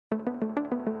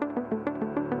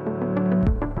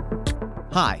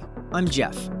Hi, I'm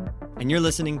Jeff, and you're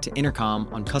listening to Intercom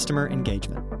on Customer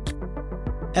Engagement.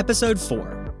 Episode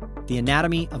 4, The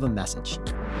Anatomy of a Message.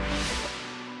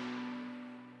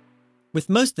 With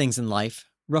most things in life,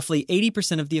 roughly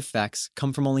 80% of the effects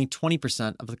come from only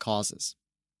 20% of the causes.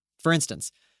 For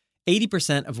instance,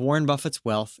 80% of Warren Buffett's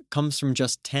wealth comes from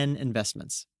just 10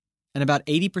 investments, and about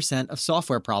 80% of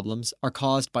software problems are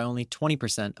caused by only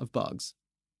 20% of bugs.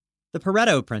 The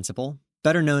Pareto principle,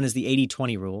 better known as the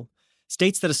 80-20 rule,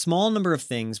 states that a small number of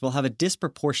things will have a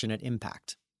disproportionate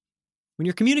impact. When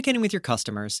you're communicating with your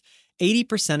customers,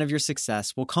 80% of your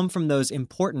success will come from those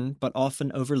important but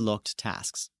often overlooked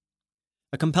tasks.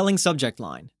 A compelling subject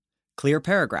line, clear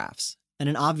paragraphs, and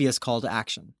an obvious call to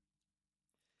action.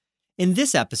 In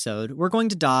this episode, we're going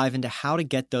to dive into how to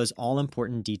get those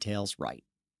all-important details right.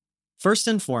 First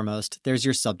and foremost, there's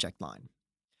your subject line.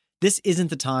 This isn't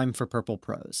the time for purple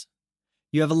prose.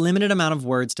 You have a limited amount of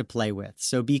words to play with,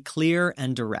 so be clear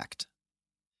and direct.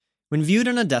 When viewed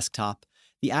on a desktop,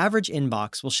 the average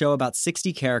inbox will show about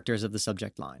 60 characters of the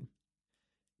subject line.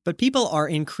 But people are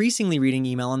increasingly reading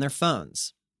email on their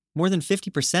phones, more than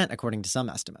 50% according to some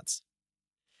estimates.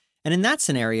 And in that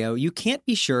scenario, you can't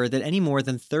be sure that any more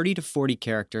than 30 to 40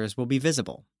 characters will be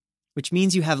visible, which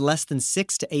means you have less than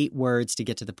 6 to 8 words to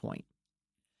get to the point.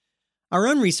 Our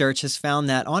own research has found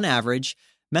that, on average,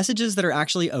 messages that are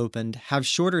actually opened have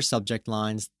shorter subject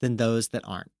lines than those that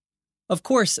aren't. Of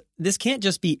course, this can't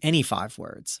just be any 5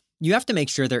 words. You have to make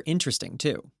sure they're interesting,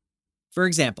 too. For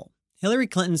example, Hillary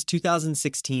Clinton's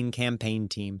 2016 campaign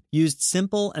team used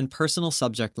simple and personal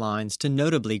subject lines to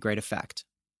notably great effect.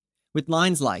 With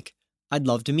lines like, "I'd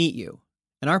love to meet you,"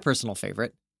 and our personal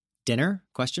favorite, "Dinner?"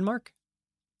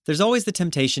 There's always the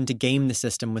temptation to game the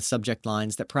system with subject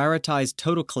lines that prioritize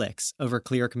total clicks over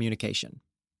clear communication.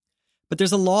 But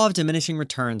there's a law of diminishing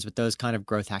returns with those kind of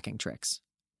growth hacking tricks.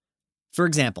 For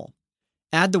example,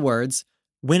 add the words,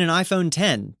 "Win an iPhone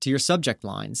 10" to your subject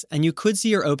lines, and you could see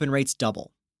your open rates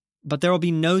double. But there will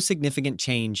be no significant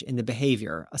change in the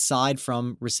behavior aside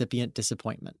from recipient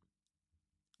disappointment.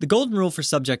 The golden rule for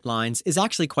subject lines is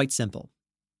actually quite simple.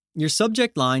 Your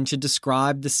subject line should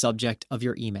describe the subject of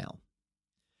your email.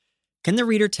 Can the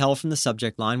reader tell from the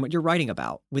subject line what you're writing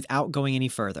about without going any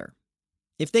further?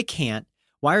 If they can't,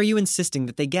 why are you insisting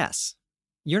that they guess?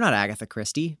 You're not Agatha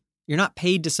Christie. You're not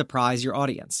paid to surprise your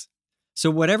audience.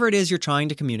 So whatever it is you're trying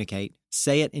to communicate,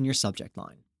 say it in your subject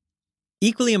line.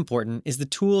 Equally important is the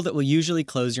tool that will usually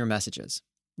close your messages,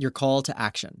 your call to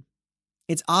action.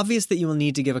 It's obvious that you will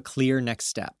need to give a clear next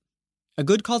step. A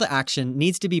good call to action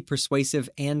needs to be persuasive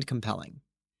and compelling.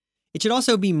 It should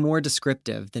also be more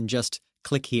descriptive than just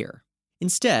click here.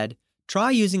 Instead,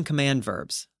 try using command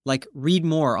verbs like read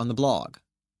more on the blog,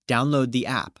 download the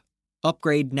app,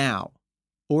 upgrade now,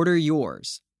 order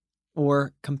yours,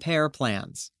 or compare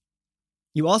plans.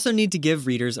 You also need to give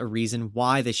readers a reason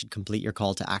why they should complete your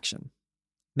call to action.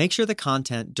 Make sure the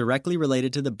content directly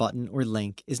related to the button or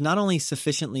link is not only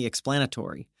sufficiently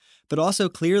explanatory, but also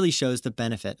clearly shows the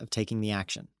benefit of taking the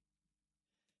action.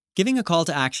 Giving a call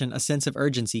to action a sense of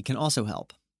urgency can also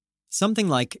help. Something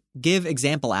like, give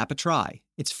example app a try.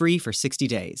 It's free for 60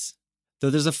 days. Though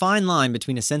there's a fine line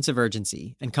between a sense of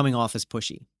urgency and coming off as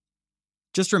pushy.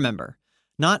 Just remember,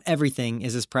 not everything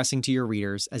is as pressing to your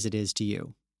readers as it is to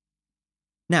you.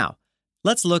 Now,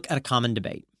 let's look at a common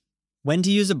debate. When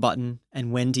to use a button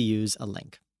and when to use a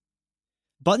link.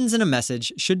 Buttons in a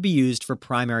message should be used for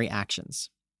primary actions.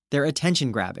 They're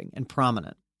attention-grabbing and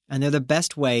prominent, and they're the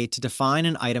best way to define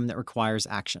an item that requires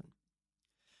action.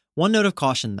 One note of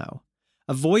caution, though.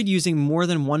 Avoid using more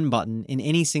than one button in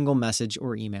any single message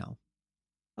or email.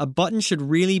 A button should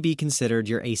really be considered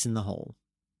your ace in the hole.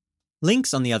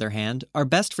 Links, on the other hand, are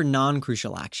best for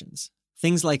non-crucial actions.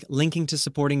 Things like linking to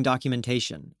supporting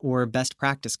documentation or best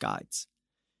practice guides.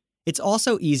 It's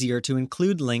also easier to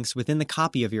include links within the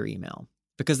copy of your email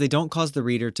because they don't cause the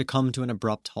reader to come to an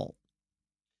abrupt halt.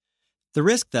 The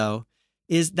risk, though,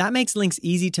 is that makes links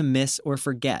easy to miss or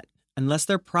forget unless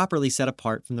they're properly set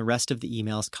apart from the rest of the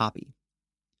email's copy.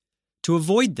 To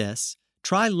avoid this,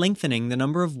 try lengthening the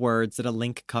number of words that a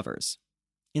link covers.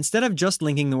 Instead of just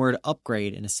linking the word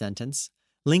upgrade in a sentence,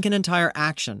 link an entire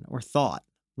action or thought,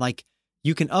 like,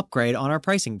 you can upgrade on our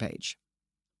pricing page.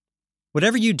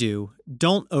 Whatever you do,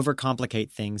 don't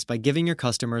overcomplicate things by giving your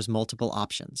customers multiple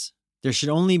options. There should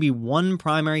only be one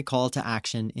primary call to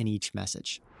action in each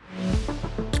message.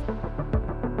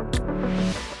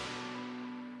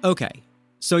 Okay,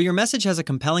 so your message has a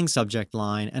compelling subject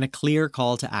line and a clear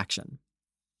call to action.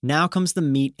 Now comes the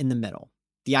meat in the middle,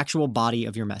 the actual body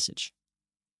of your message.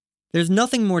 There's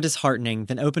nothing more disheartening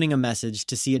than opening a message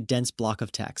to see a dense block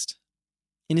of text.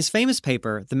 In his famous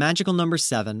paper, The Magical Number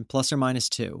 7 + or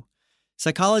 - 2,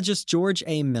 psychologist George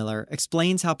A. Miller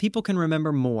explains how people can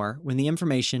remember more when the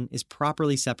information is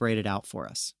properly separated out for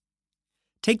us.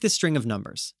 Take this string of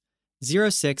numbers,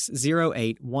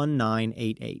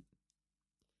 06081988.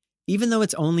 Even though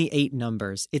it's only 8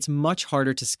 numbers, it's much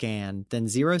harder to scan than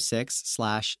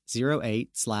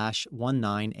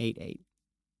 06/08/1988.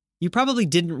 You probably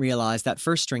didn't realize that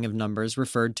first string of numbers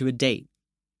referred to a date.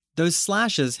 Those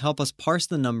slashes help us parse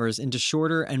the numbers into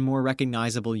shorter and more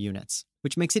recognizable units,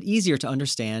 which makes it easier to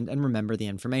understand and remember the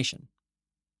information.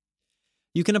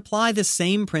 You can apply this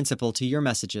same principle to your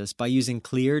messages by using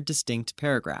clear, distinct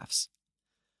paragraphs.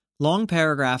 Long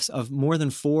paragraphs of more than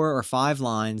 4 or 5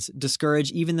 lines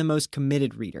discourage even the most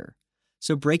committed reader,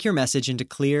 so break your message into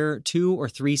clear 2 or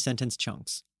 3 sentence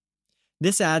chunks.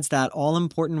 This adds that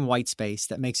all-important white space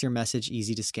that makes your message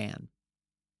easy to scan.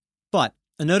 But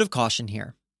a note of caution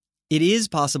here. It is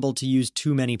possible to use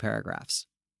too many paragraphs.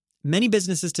 Many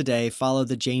businesses today follow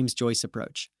the James Joyce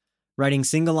approach, writing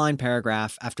single-line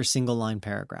paragraph after single-line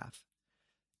paragraph.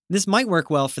 This might work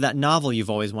well for that novel you've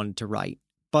always wanted to write,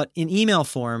 but in email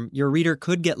form, your reader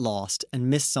could get lost and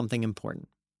miss something important.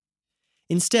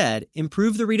 Instead,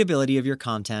 improve the readability of your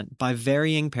content by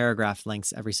varying paragraph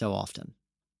lengths every so often.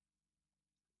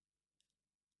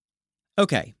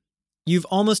 Okay, you've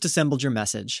almost assembled your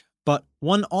message, but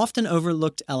one often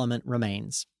overlooked element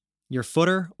remains: your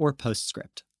footer or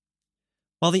postscript.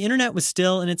 While the internet was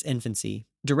still in its infancy,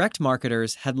 direct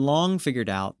marketers had long figured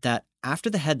out that after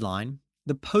the headline,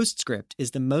 the postscript is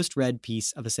the most read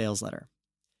piece of a sales letter.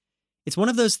 It's one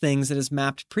of those things that is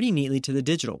mapped pretty neatly to the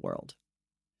digital world.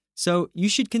 So you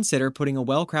should consider putting a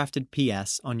well-crafted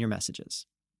PS on your messages.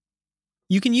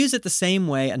 You can use it the same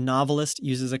way a novelist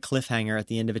uses a cliffhanger at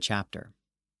the end of a chapter.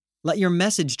 Let your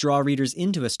message draw readers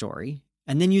into a story,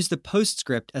 and then use the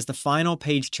postscript as the final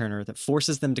page turner that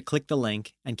forces them to click the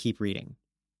link and keep reading.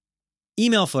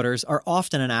 Email footers are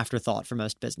often an afterthought for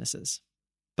most businesses,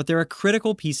 but they're a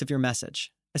critical piece of your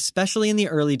message, especially in the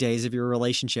early days of your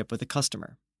relationship with a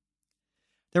customer.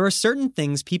 There are certain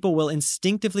things people will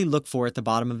instinctively look for at the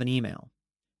bottom of an email.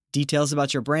 Details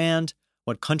about your brand,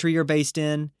 what country you're based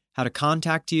in, how to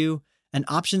contact you, and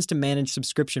options to manage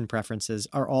subscription preferences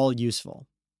are all useful.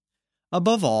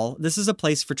 Above all, this is a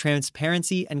place for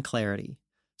transparency and clarity,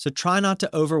 so try not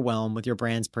to overwhelm with your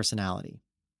brand's personality.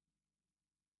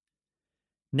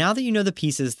 Now that you know the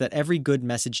pieces that every good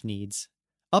message needs,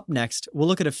 up next, we'll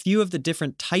look at a few of the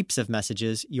different types of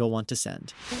messages you'll want to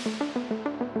send.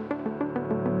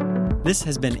 This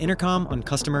has been Intercom on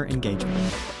Customer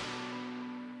Engagement.